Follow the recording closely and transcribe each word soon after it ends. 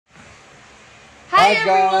Hi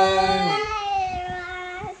guys!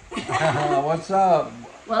 What's up?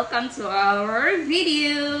 Welcome to our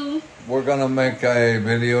video. We're gonna make a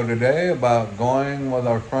video today about going with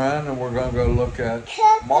our friend, and we're gonna go look at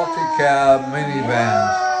multi-cab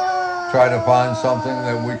minivans. Try to find something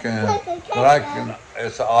that we can, that I can.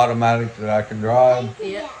 It's automatic that I can drive.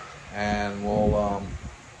 Yeah. And we'll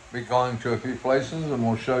be going to a few places, and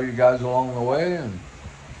we'll show you guys along the way and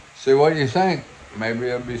see what you think. Maybe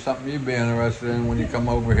it'll be something you'd be interested in when you come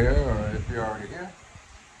over here, or if you're already here.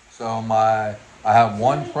 So I have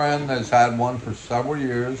one friend that's had one for several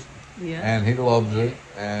years, and he loves it,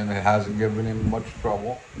 and it hasn't given him much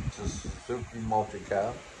trouble. It's a Suzuki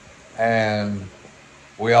multi-cab. And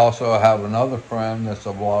we also have another friend that's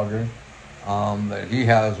a vlogger, that he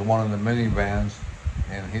has one of the minivans,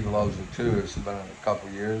 and he loves it too. It's been a couple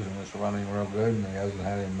years, and it's running real good, and he hasn't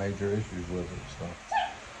had any major issues with it. So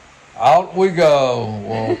out we go.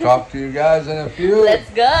 We'll talk to you guys in a few. Let's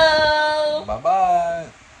go. Bye-bye.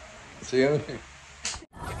 See you in a few.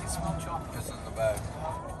 It's in the bag.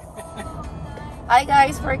 Hi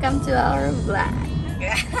guys, welcome to our vlog. Are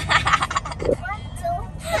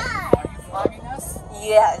you vlogging us?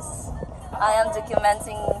 Yes, I am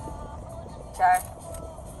documenting Char.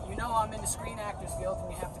 You know I'm in the Screen Actors Guild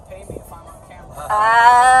and you have to pay me if I'm on camera.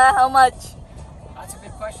 How much? That's a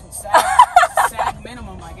good question. SAG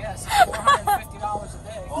minimum, I guess. $450 a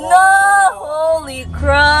day. No, holy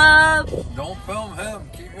crap. Don't film him.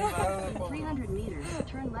 Keep him out of the 300 meters,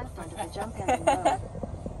 turn left onto the jump ending road.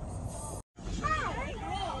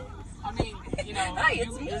 I mean, you know,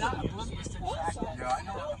 you're not oblivious to the fact that... Yeah, I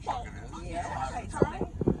know what the fuck it is. Yeah.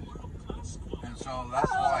 And so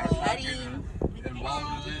that's why he's not getting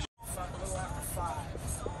involved in this. A little after 5.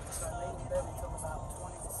 So I laid in bed until about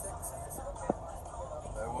 20 to 6. And I said, okay,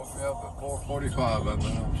 They woke me up at 4:45. I've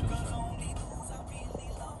been up since then.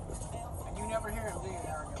 and you never hear him, do you,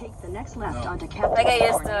 Erica? Take the next left No. onto Captain I get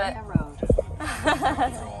used to it. Road.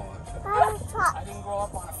 I didn't grow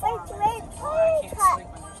up on a farm. I can't sleep when there's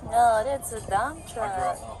no... No, that's a dump I grew truck.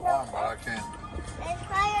 up on a farm, but I can't. It's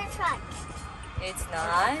fire truck. It's I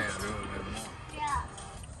not. can't do it anymore. Yeah.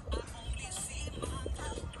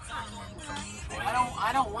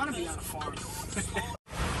 I don't want to be on a farm.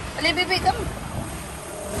 Ali, baby, come.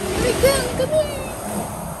 Baby, come here.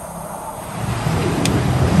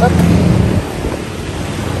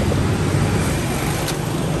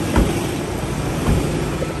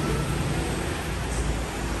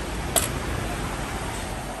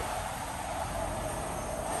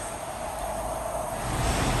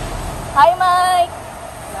 Hi, Mike.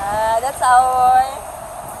 That's our.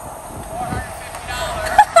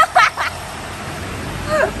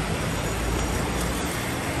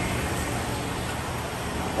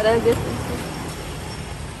 What are this?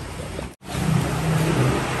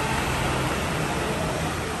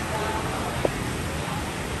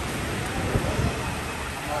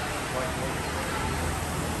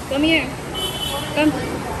 Come here. Come.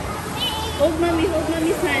 Hold mommy's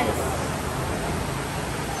hands.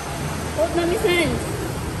 Hold mommy's hands.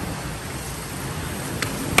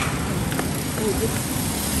 Oh, this.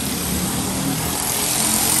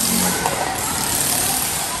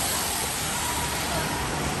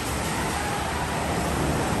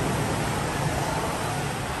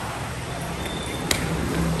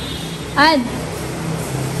 Ad.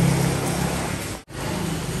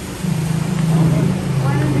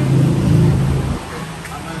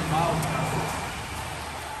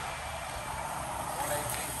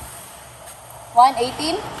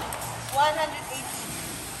 $118? 180.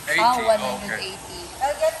 18. Oh, Okay. 180.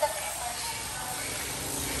 I'll get the paper.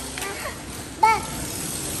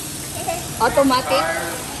 Automatic?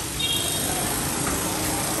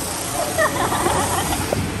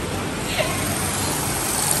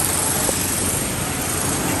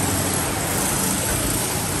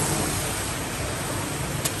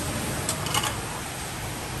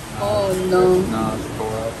 Oh no. No, it's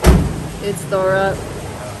tore up. It's tore up.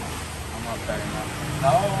 I'm not paying that.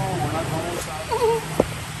 No, we're not going inside.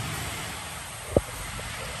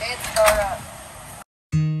 It's tore up.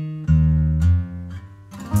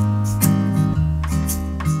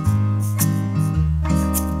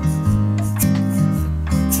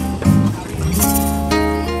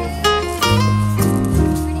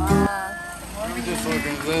 Let me just look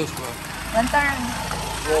at this, but One turn.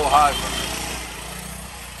 it's a little high for me.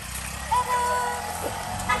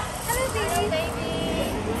 Hello, baby.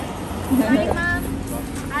 Morning, ma'am.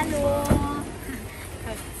 Hello.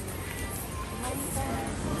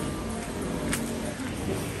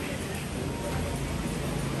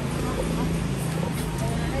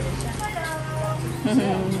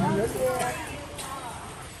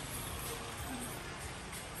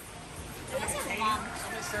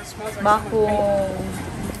 It smells like Bako.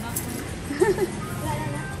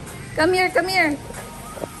 Come here, come here.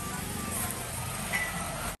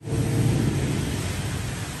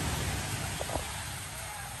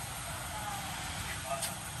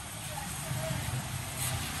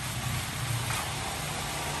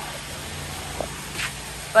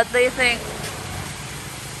 What do you think?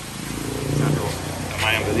 Am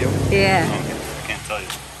I on video? Yeah. Okay. I can't tell you.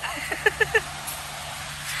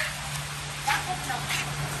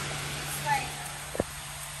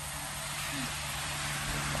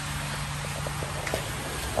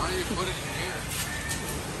 How do you put it in here?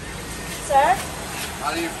 Sir?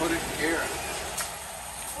 How do you put it in here?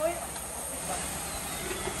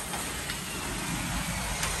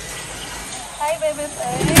 Hi, baby.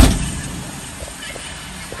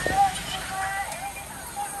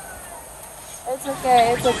 It's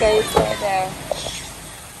okay, it's okay. It's right there.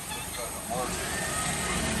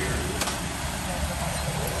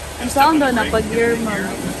 Ang sound doon na pag-gear mo.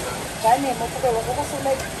 Gani, mo ko wag ko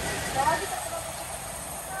kasulay.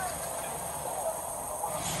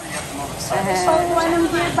 So, anong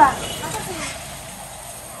gear ba?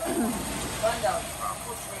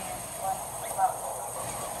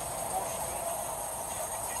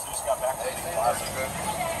 Just got back to the That's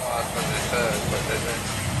what they said, but they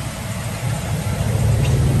didn't.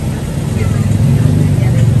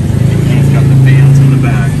 It's got the fans in the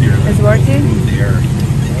back here. It's working? Move the air. Oh,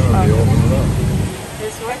 they opened it up.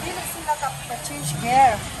 It's working. change gear. I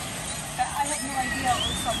have no idea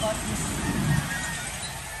also about this.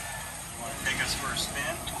 Want to take us for a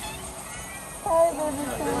spin? Hi, baby.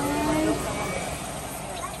 Hi.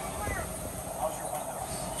 How's your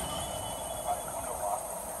windows? Window lock.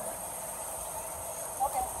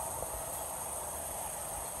 Okay.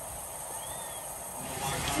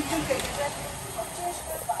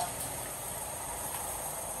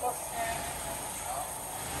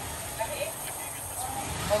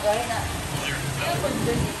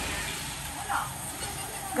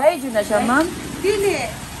 Kaya dyan na siya, ma'am? Dili.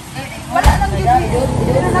 Wala lang yun.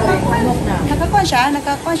 Nakakuha siya?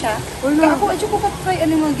 Nakakuha siya? Wala. Ako, adyo ko try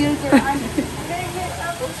ano mga gear gear. I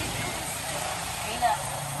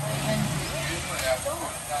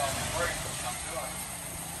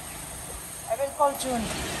will call June.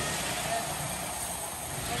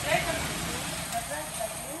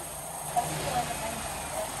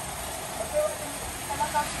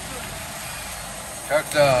 Check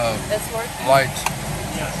the That's working. lights.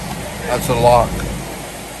 That's a lock.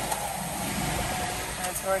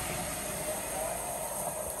 That's working.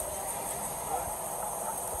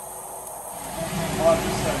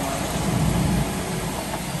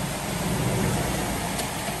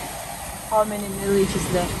 How many millage is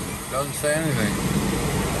that? Doesn't say anything.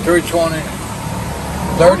 320.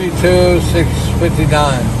 32, 659.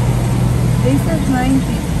 They said 90.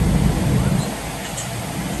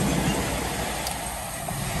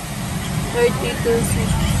 32,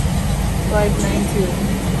 592.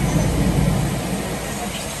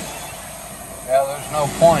 Yeah, there's no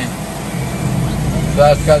point.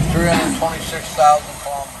 That's got 326,000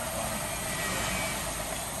 kilometers on it.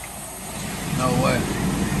 No way.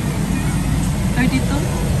 32?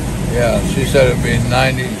 Yeah, she said it'd be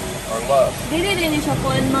 90 or less. Dili din siya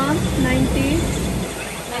po, ma'am. 90.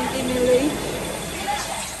 90 millage.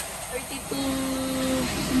 32.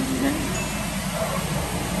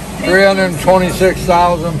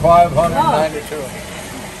 326,592.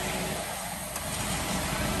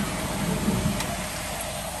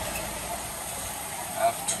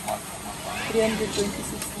 Ask her much.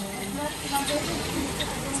 326 million.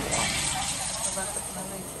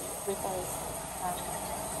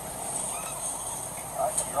 I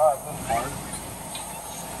can drive this part.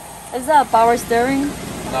 Is that a power steering?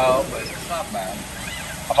 No, but it's not bad.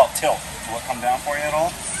 How about tilt? Will it come down for you at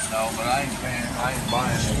all? No, but I ain't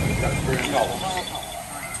buying it. It's got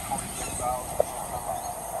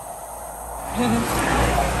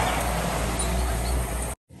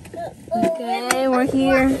 326,000. Okay, we're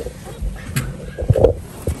here.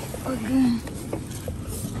 Okay.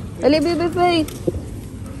 Dali, baby, wait.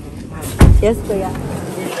 Yes, kuya.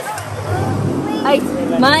 Hi,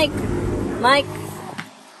 Mike. Mike.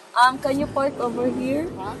 Can you park over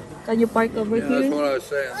here? Can you park over Yeah, here? that's what I was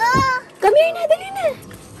saying. Come here na, dali na.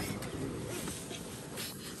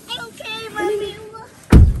 Okay, mommy.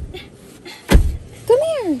 Come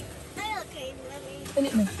here. Okay, mommy. Dali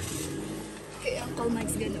na. Okay, Uncle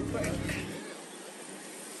Mike's gonna park.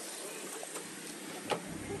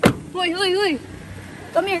 Hoy, hoy, hoy.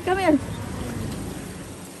 Come here, come here.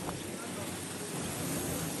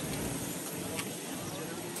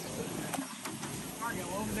 Mario,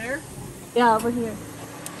 over there. Yeah, over here.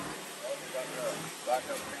 You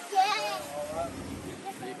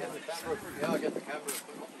get the camera? Yeah, I'll get the camera.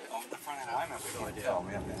 Oh, the front end alignment, we can't tell.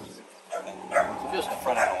 We have to just the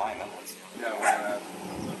front end alignment. Yeah, we're gonna have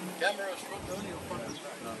cameras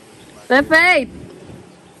front. Pepe!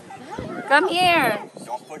 Come here!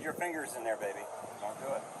 Don't put your fingers in there, baby. Don't do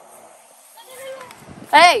it.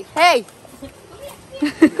 Hey! Hey!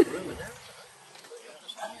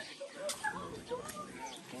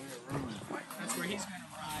 That's where he's gonna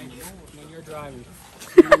ride when you're driving.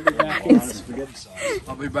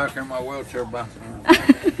 I'll be back in my wheelchair back. Can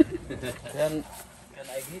I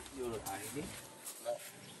get your ID?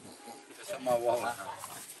 It's in my wallet.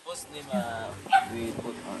 What's name we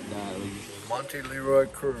put on the registration? Monty Leroy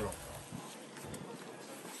Crew.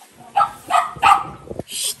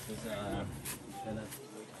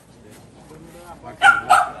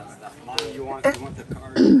 You want the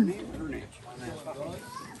car in her name? Her name.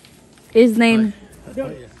 His name.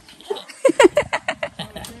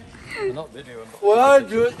 Well, I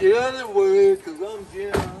do it the other way because I'm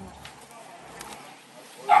Jim.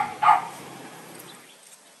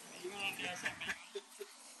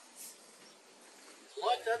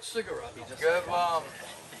 Light that cigarette.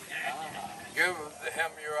 Give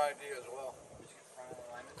him your ID as well.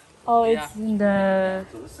 Oh, it's in the...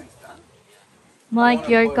 Mike,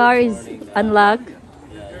 your car is unlocked. I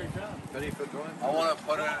want to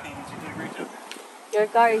put it. Your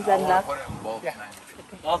car is I want to unlocked. put it in both names.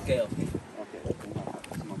 Okay.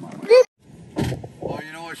 Oh,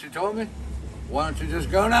 you know what she told me? Why don't you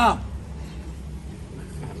just go now?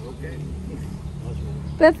 Okay.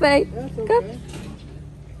 Pepe, come.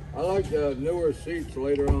 I like the newer seats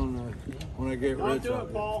later on when I get rich. Do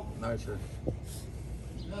it, Paul. Nicer.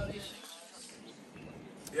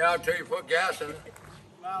 Yeah, until you put gas in it.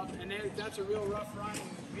 Well, and that's a real rough riding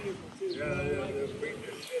vehicle too. Yeah, they'll beat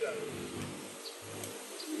the shit out of it.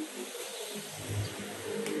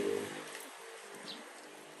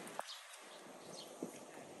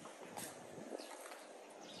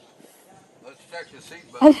 Let's check the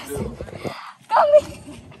seatbelt too. Come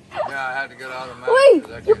here. Yeah, I had to get out of my. Wait,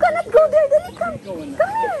 you cannot go there. Dali, come. Come here.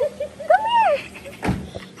 Come here.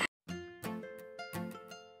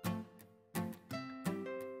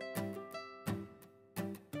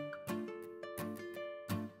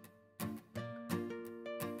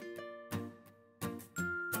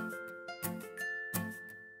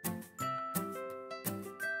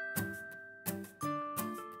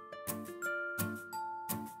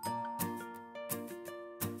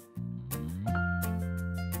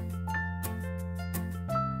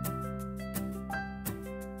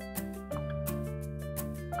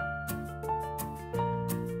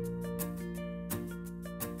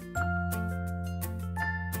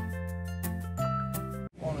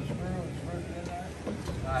 On a screw and screwed it in there.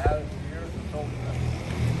 I had it for years and sold it.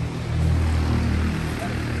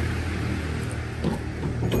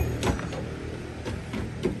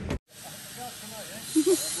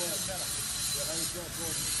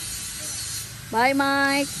 Bye,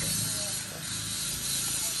 Mike.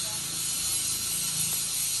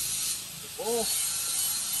 The bull.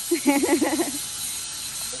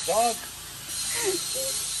 The dog.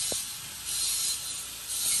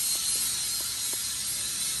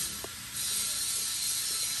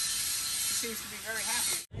 Seems to be very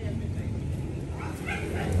happy.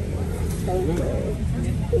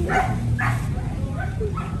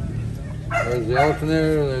 There's the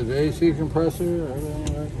alternator, there's the AC compressor.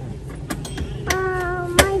 Everything right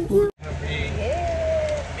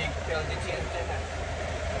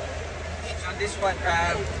So this one,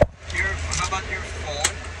 how about your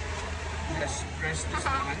phone? Just press this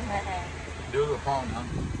one. there. Do the phone, huh?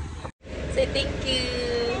 Say thank you.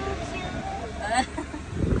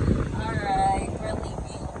 Alright, we're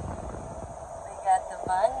leaving. We got the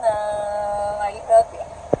van now. Are you happy?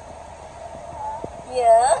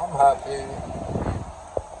 Yeah? I'm happy.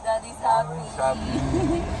 Daddy's Mommy's happy.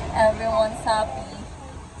 Everyone's happy.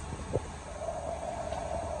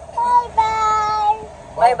 Bye-bye.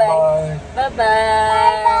 Bye-bye. Bye-bye. Bye-bye.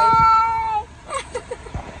 Bye.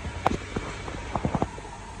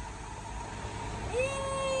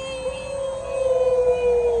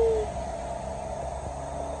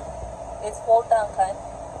 It's full tank, huh?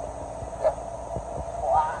 Yeah.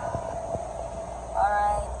 Wow.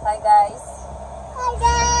 Alright. Hi, guys. Hi,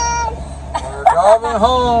 guys. We're driving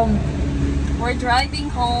home. We're driving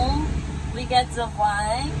home. We get the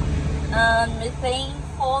wine. And we're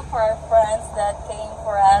thankful for our friends that came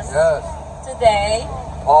for us Yes. today.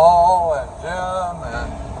 Paul and Jim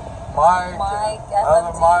and Mike, Mike, and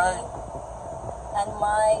other FMT, Mike. and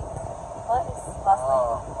Mike. What is his last name?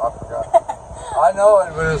 Oh, I forgot. I know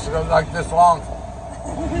it, but it's like this long.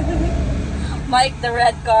 Mike, the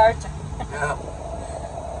red card. Yeah.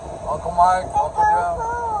 Uncle Mike, Uncle Joe.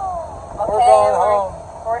 Okay.